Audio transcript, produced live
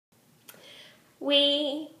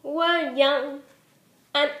We were young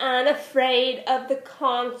and unafraid of the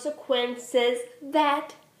consequences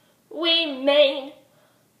that we made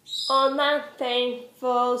on that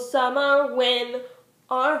fateful summer when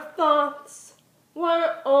our thoughts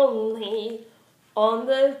were only on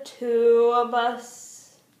the two of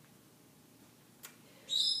us.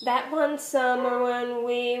 That one summer when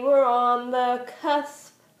we were on the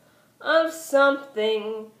cusp of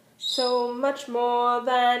something so much more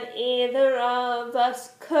than either of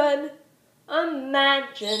us could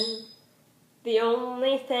imagine. The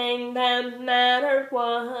only thing that mattered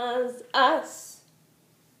was us.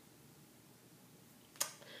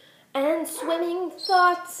 And swimming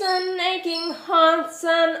thoughts and aching hearts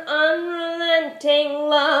and unrelenting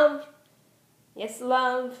love. Yes,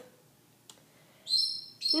 love.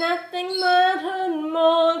 Nothing mattered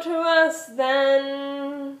more to us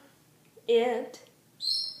than it.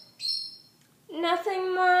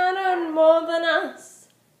 Nothing mattered more than us.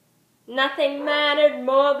 Nothing mattered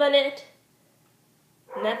more than it.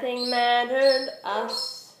 Nothing mattered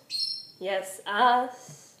us. Yes,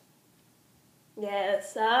 us.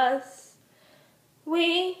 Yes, us.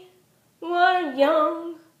 We were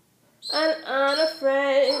young and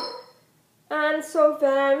unafraid, and so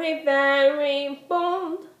very, very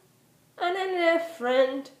bold and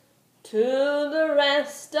indifferent to the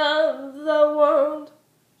rest of the world.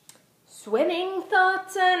 Swimming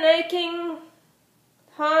thoughts and aching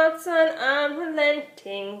hearts and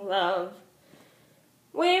unrelenting love.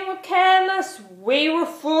 We were careless, we were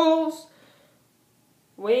fools.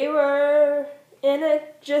 We were in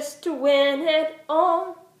it just to win it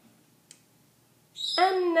all.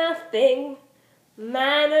 And nothing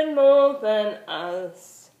mattered more than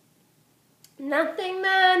us. Nothing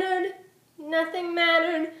mattered,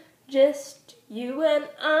 just you and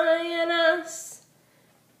I and us.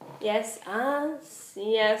 Yes, us,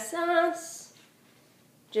 yes, us.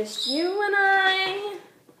 Just you and I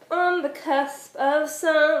on the cusp of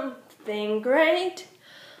something great,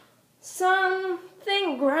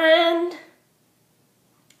 something grand.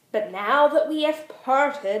 But now that we have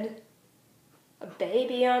parted, a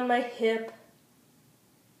baby on my hip,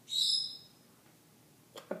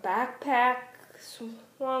 a backpack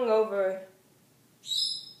swung over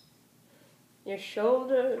your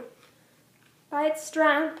shoulder by its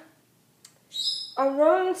strap, our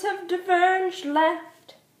roads have diverged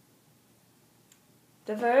left,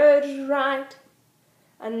 diverged right,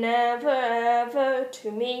 and never ever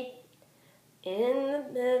to meet in the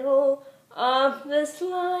middle of this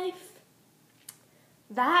life.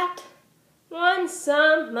 That one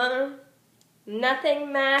summer,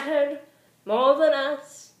 nothing mattered more than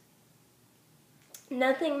us.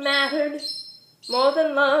 Nothing mattered more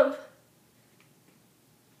than love.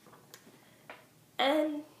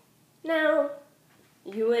 And now,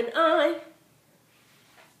 you and I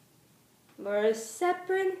were as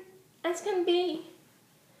separate as can be.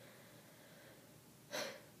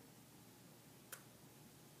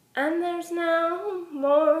 And there's no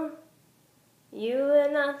more you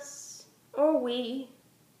and us or we.